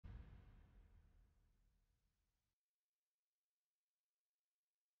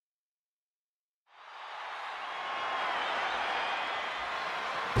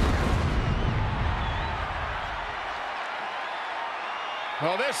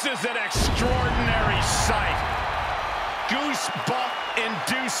Well, this is an extraordinary sight.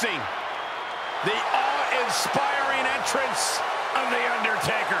 Goosebump-inducing. The awe-inspiring entrance of The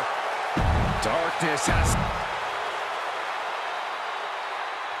Undertaker. Darkness has...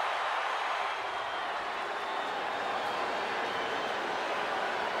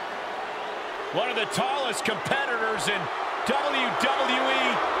 One of the tallest competitors in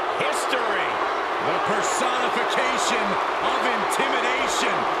WWE history. The personification of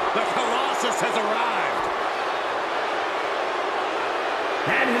intimidation. The Colossus has arrived.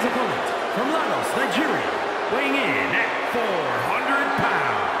 And his opponent from Lagos, Nigeria, weighing in at 400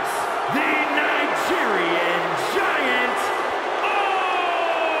 pounds, the Nigerian Giant,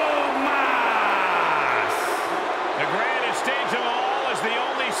 OMOS! The grandest stage of all is the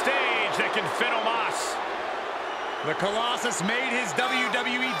only stage that can fit OMOS. The Colossus made his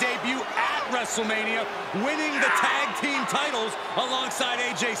WWE debut at Wrestlemania, winning the tag team titles alongside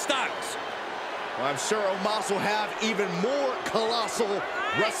AJ Styles. Well, I'm sure OMOS will have even more colossal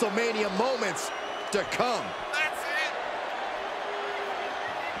WrestleMania moments to come. That's it.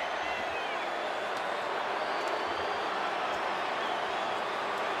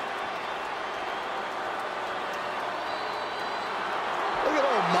 Look at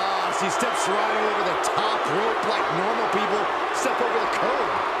OMOS. He steps right over the top rope like normal people step over the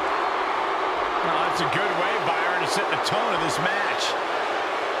curb. Well, that's a good way, Byron, to set the tone of this match.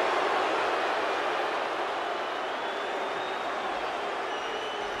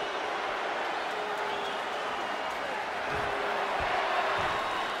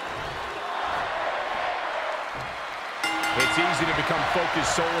 It's easy to become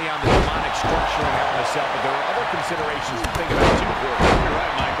focused solely on the demonic structure in Hell in a Cell, but there are other considerations to think about too, Corey. You're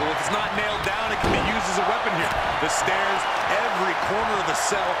right, Michael. If it's not nailed down, it can be used as a weapon here. The stairs, every corner of the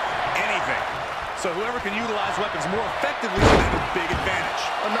cell, anything. So whoever can utilize weapons more effectively can have a big advantage.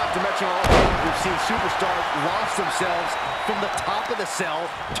 And not to mention all the times we've seen superstars launch themselves from the top of the cell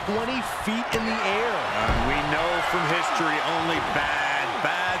 20 feet in the air. We know from history only bad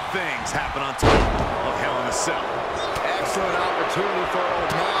things happen on top of Hell in a Cell. Excellent opportunity for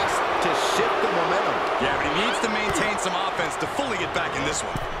OMOS to shift the momentum. Yeah, but he needs to maintain some offense to fully get back in this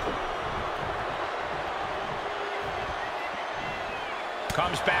one.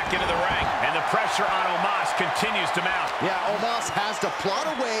 Comes back into the ring, and the pressure on OMOS continues to mount. Yeah, OMOS has to plot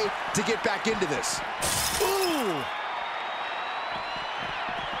a way to get back into this. Ooh!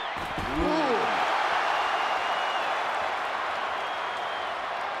 Ooh!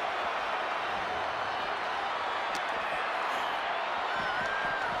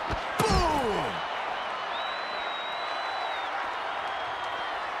 Boom!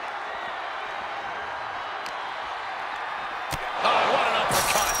 Oh, what an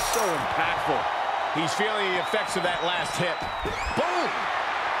uppercut. So impactful. He's feeling the effects of that last hit. Boom!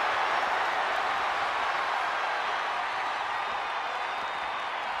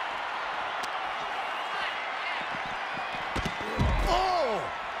 Oh!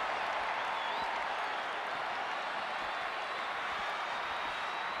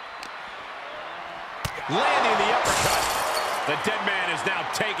 Landing the uppercut. The dead man is now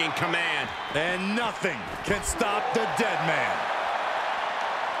taking command. And nothing can stop the dead man.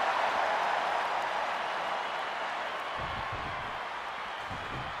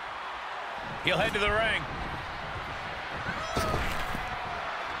 He'll head to the ring.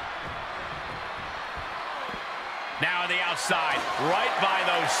 Now on the outside, right by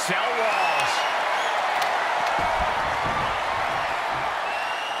those cell walls.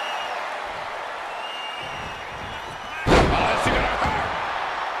 Oh, this is gonna hurt.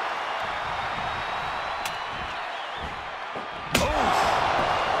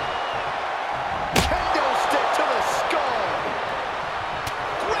 Kendo stick to the skull.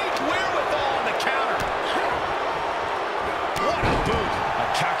 Great wherewithal on the counter. What a boot. A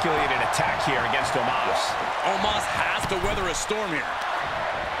calculated attack here against OMOS. OMOS has to weather a storm here.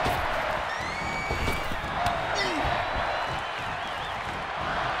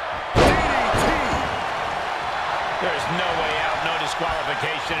 There's no way out, no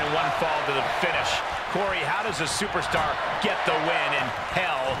disqualification, and one fall to the finish. Corey, how does a superstar get the win in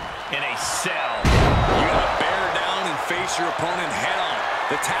Hell in a Cell? You gotta bear down and face your opponent head on.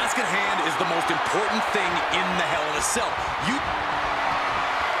 The task at hand is the most important thing in the Hell in a Cell.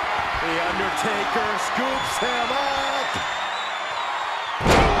 The Undertaker scoops him up.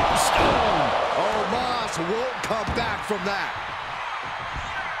 Stone. OMOS won't come back from that.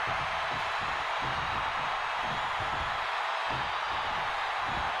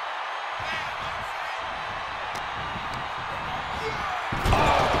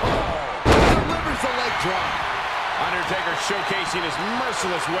 Delivers the leg drop. Undertaker showcasing his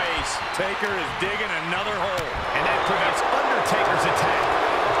merciless ways. Taker is digging another hole. And that prevents Undertaker's attack.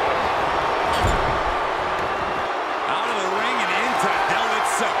 Out of the ring and into hell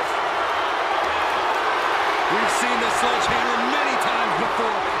itself. We've seen this sledgehammer many times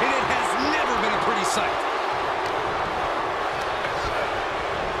before, and it has never been a pretty sight.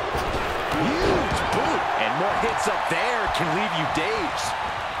 Huge boot. And more hits up there can leave you dazed.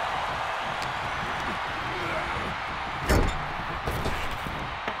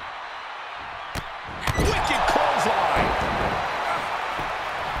 Wicked clothesline.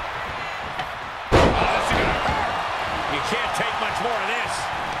 Oh, this is gonna hurt. You can't take much more of this.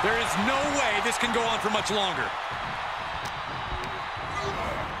 There is no way this can go on for much longer.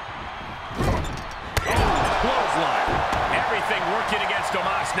 Clothesline. Everything working against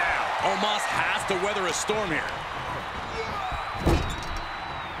OMOS now. OMOS has to weather a storm here.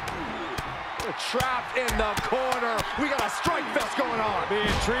 Trapped in the corner. We got a strike fest going on. Being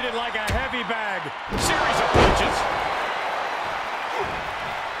treated like a heavy bag. Series of punches.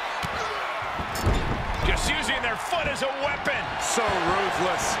 Just using their foot as a weapon. So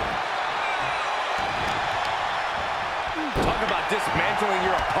ruthless. Talk about dismantling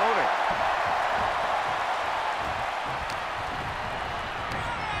your opponent.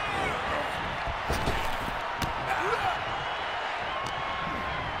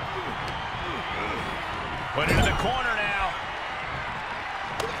 Put it in the corner now.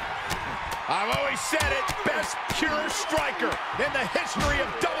 I've always said it, best pure striker in the history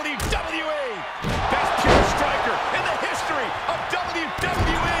of WWE. Best pure striker in the history of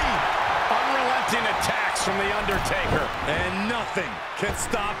WWE. Unrelenting attacks from the Undertaker. And nothing can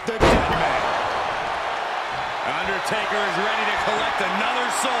stop the dead man. Undertaker is ready to collect another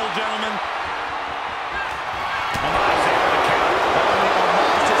soul, gentlemen. OMOS able to count.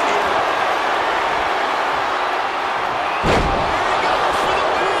 OMOS is able.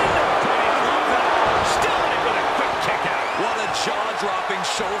 Jaw-dropping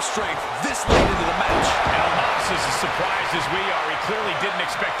show of strength this late into the match. And OMOS is as surprised as we are. He clearly didn't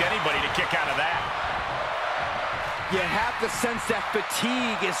expect anybody to kick out of that. You have to sense that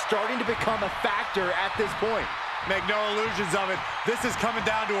fatigue is starting to become a factor at this point. Make no illusions of it. This is coming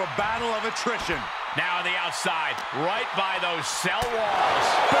down to a battle of attrition. Now on the outside, right by those cell walls.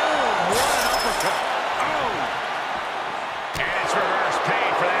 Boom! What an uppercut. Oh! And it's reverse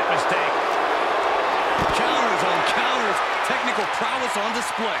pain for that mistake. Counters on counters. Technical prowess on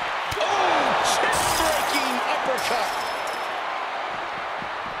display. Oh, chest-breaking uppercut.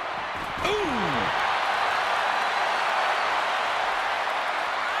 Ooh.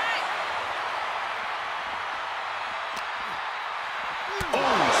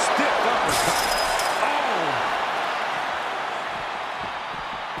 Oh, stiff uppercut. Oh.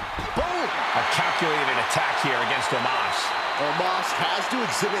 Boom. A calculated attack here against OMOS. OMOS has to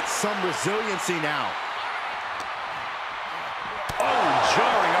exhibit some resiliency now. Oh,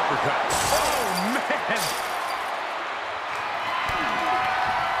 jarring uppercut. Oh, man.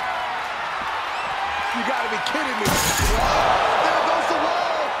 You gotta be kidding me. There goes the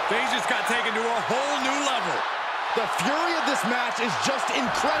wall. Things just got taken to a whole new level. The fury of this match is just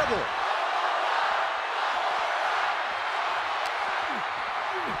incredible.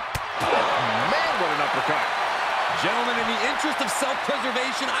 Man, what an uppercut. Gentlemen, in the interest of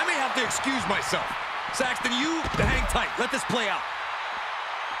self-preservation, I may have to excuse myself. Saxton, you hang tight. Let this play out.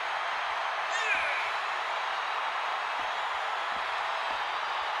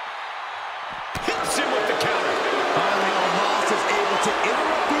 Hits him with the counter. Finally, OMOS is able to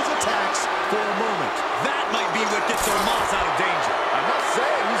interrupt these attacks for a moment. That might be what gets OMOS out of danger. I must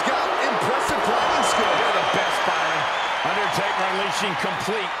say, he's got impressive planning skills. They're the best, Byron. Undertaker unleashing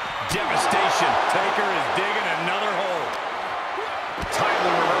complete devastation. Taker is digging another hole.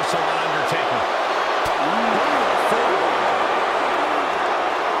 Timely reversal on Undertaker.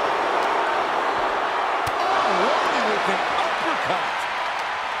 Rolling with an uppercut.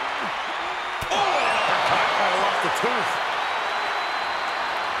 I lost a tooth.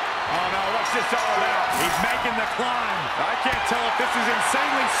 Oh, no, what's this all about? He's making the climb. I can't tell if this is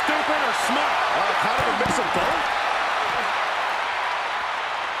insanely stupid or smart. Kind of a mix of both.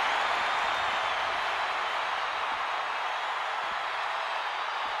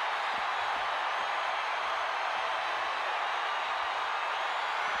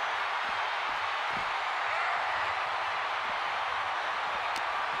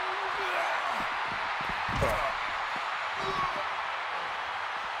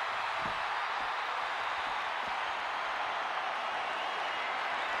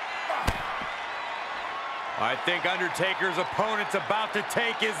 I think Undertaker's opponent's about to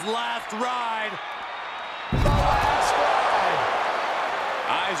take his last ride. The last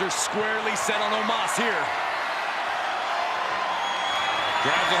Eyes are squarely set on OMOS here.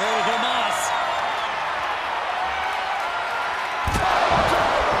 Grabs a hold of OMOS.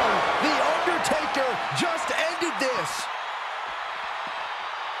 The Undertaker just ended this.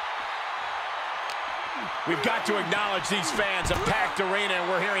 We've got to acknowledge these fans, a packed arena, and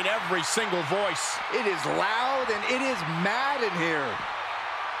we're hearing every single voice. It is loud and it is mad in here.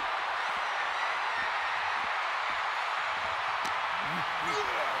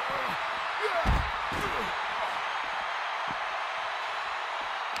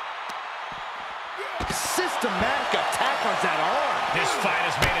 Systematic attack on that arm. This fight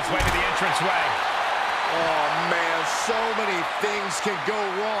has made its way to the entranceway. Oh, man, so many things can go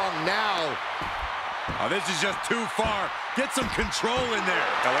wrong now. Oh, this is just too far. Get some control in there.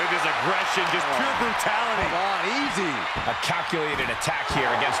 Oh, look at this aggression, just pure brutality. Come on, easy. A calculated attack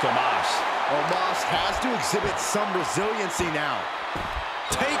here against OMOS. OMOS has to exhibit some resiliency now.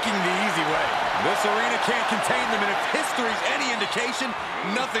 Taking the easy way. This arena can't contain them, and if history's any indication,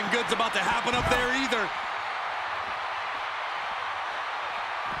 nothing good's about to happen up there either.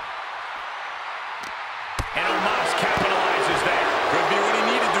 And OMOS capitalizes there. Could be what he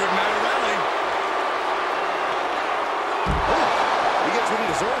needed to ignite a rally. He gets what he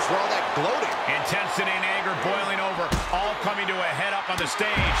deserves for all that gloating. Intensity and anger boiling over, all coming to a head up on the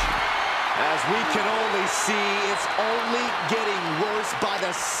stage. As we can only see, it's only getting worse by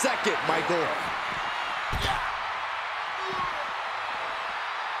the second, Michael.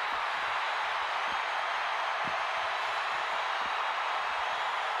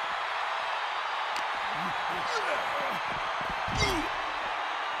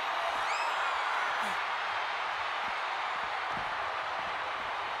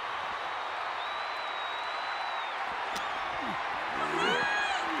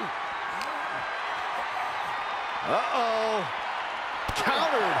 Uh-oh.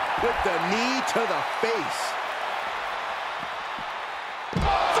 Countered with the knee to the face.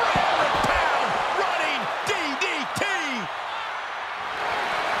 300-pound running DDT.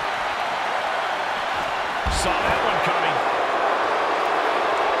 Saw that one coming.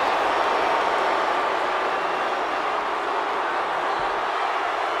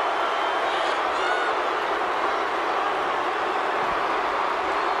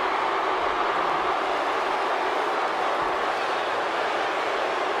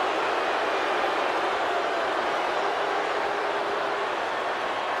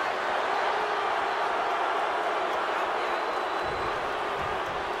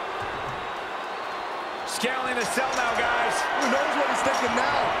 Scaling the cell now, guys. Who knows what he's thinking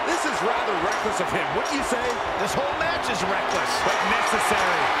now? This is rather reckless of him, wouldn't you say? This whole match is reckless, But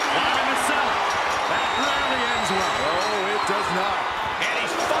necessary. Climbing the cell. That rarely ends well. Oh, it does not. and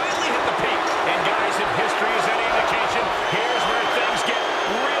he's finally hit the peak. And guys, if history is any indication, here's where things get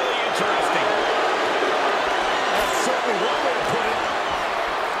really interesting. That's certainly one way to put it.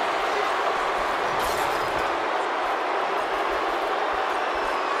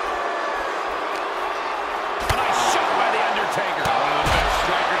 A nice shot by the Undertaker. One of the best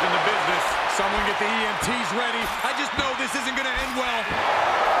strikers in the business. Someone get the EMTs ready. I just know this isn't going to end well.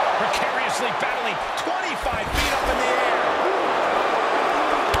 Precariously battling 25 feet up in the air.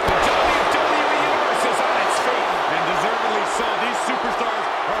 The WWE Universe is on its feet. And deservedly so. These superstars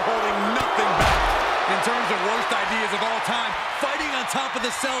are holding nothing back. In terms of worst ideas of all time, fighting on top of the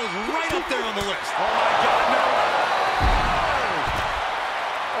cell is right up there on the list. Oh my God, no.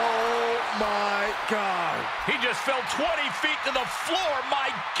 Oh my God. He just fell 20 feet to the floor. My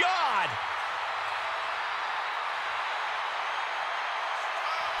God.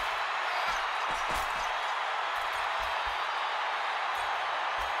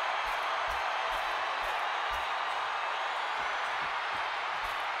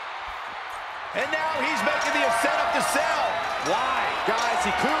 And now he's making the ascent up the cell. Why? Guys,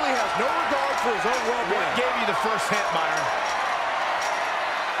 he clearly has no regard for his own well-being. What gave you the first hit, Byron?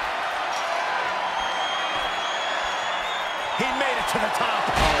 He made it to the top.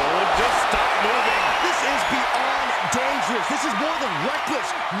 Oh, just stop moving. This is beyond dangerous. This is more than reckless.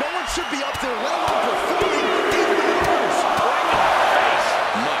 No one should be up there, let alone performing in the universe. Right in the face.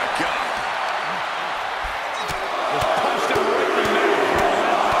 My God. Just punched him right in the middle.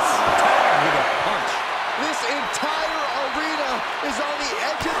 Tagged with a punch. This entire arena is on the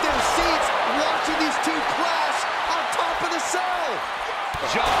edge of their seats watching these two clash on top of the cell.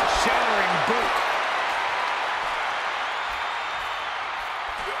 Jaw-shattering boot.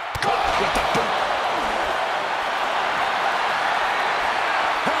 Caught with the boot.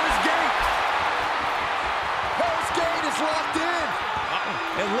 Hell's Gate. Hell's Gate is locked in.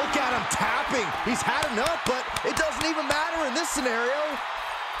 And look at him tapping. He's had enough, but it doesn't even matter in this scenario.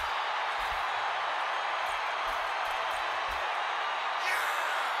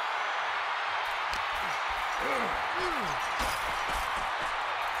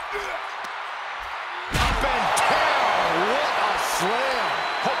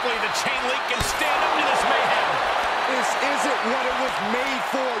 hopefully the chain link can stand up to this mayhem. This isn't what it was made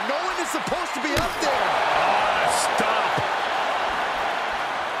for. No one is supposed to be up there. Oh, stop.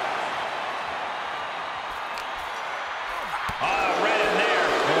 Oh, right in there.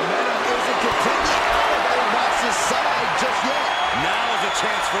 Momentum isn't completely out of OMOS's side just yet. Now is a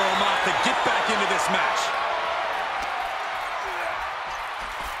chance for OMOS to get back into this match.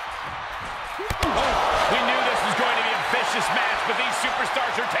 We knew this was going to be a vicious match, but these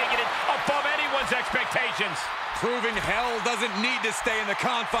superstars are taking it above anyone's expectations. Proving hell doesn't need to stay in the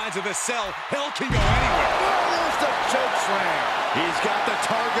confines of the cell. Hell can go anywhere. There's the choke slam. He's got the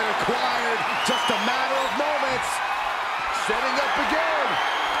target acquired. Just a matter of moments. Setting up again.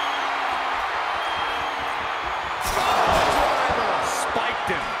 Driver.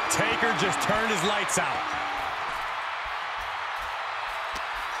 Spiked him. Taker just turned his lights out.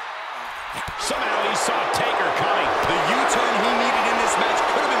 Somehow he saw Taker coming. The U-turn he needed in this match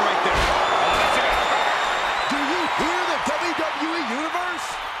could have been right there. Do you hear the WWE Universe?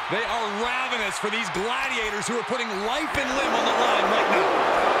 They are ravenous for these gladiators who are putting life and limb on the line right now.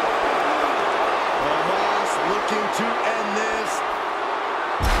 OMOS looking to end this.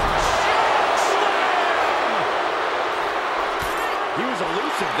 He was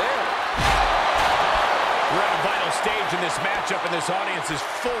elusive there. We're at a vital stage in this matchup, and this audience is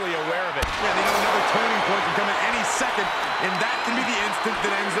fully aware of it. Yeah, they know another turning point can come at any second, and that can be the instant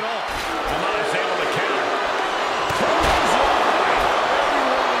that ends it all. OMOS able to counter.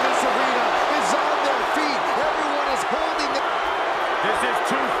 Everyone in this arena is on their feet. Everyone is holding the... This is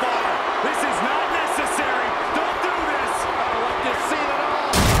too far. This is not necessary. Don't do this. I don't like this scene at all.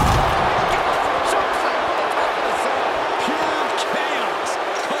 Pure chaos.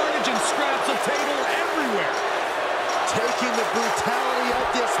 Carnage and scraps of table everywhere. Taking the brutality of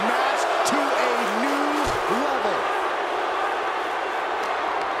this match to a new level.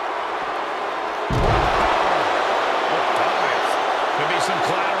 Could be some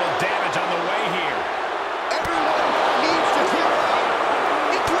collateral damage on the way here. Everyone needs to clear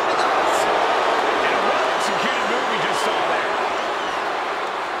out, including us. And a well-executed move we just saw there.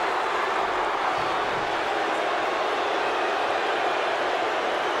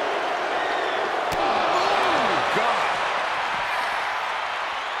 Oh, God.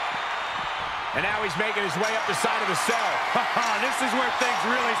 And now he's making his way up the side of the cell. This is where things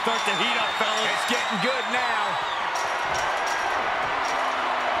really start to heat up, fellas. It's getting good now.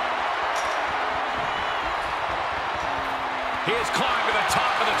 He has climbed to the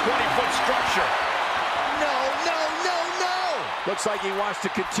top of the 20-foot structure. No, no, no, no. Looks like he wants to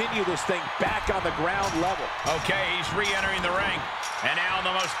continue this thing back on the ground level. Okay, he's re-entering the ring. And now in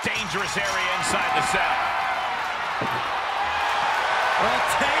the most dangerous area inside the cell. A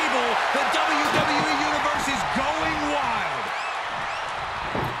table. The WWE Universe is going wild.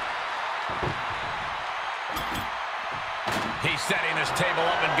 He's setting this table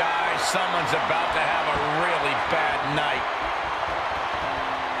up, and guys, someone's about to have a really bad night.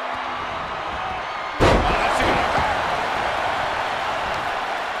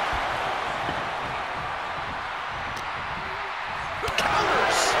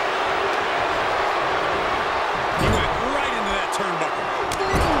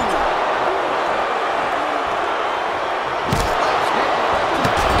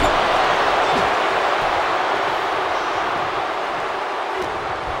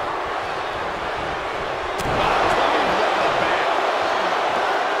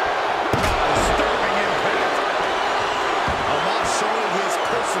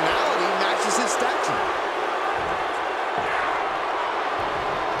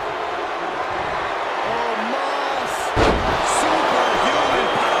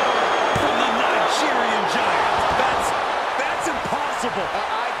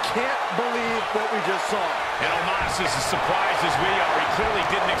 what we just saw. And OMOS is as surprised as we are. He clearly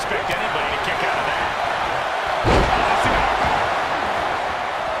didn't expect anybody to kick out of that.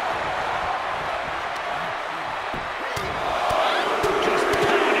 Just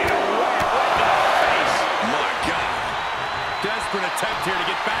pounding away right to the face. My God. Desperate attempt here to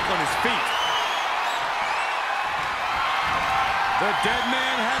get back on his feet. The dead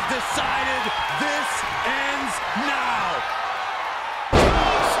man has decided this ends now.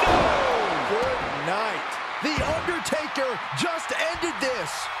 Good night. The Undertaker just ended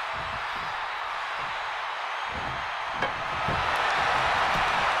this.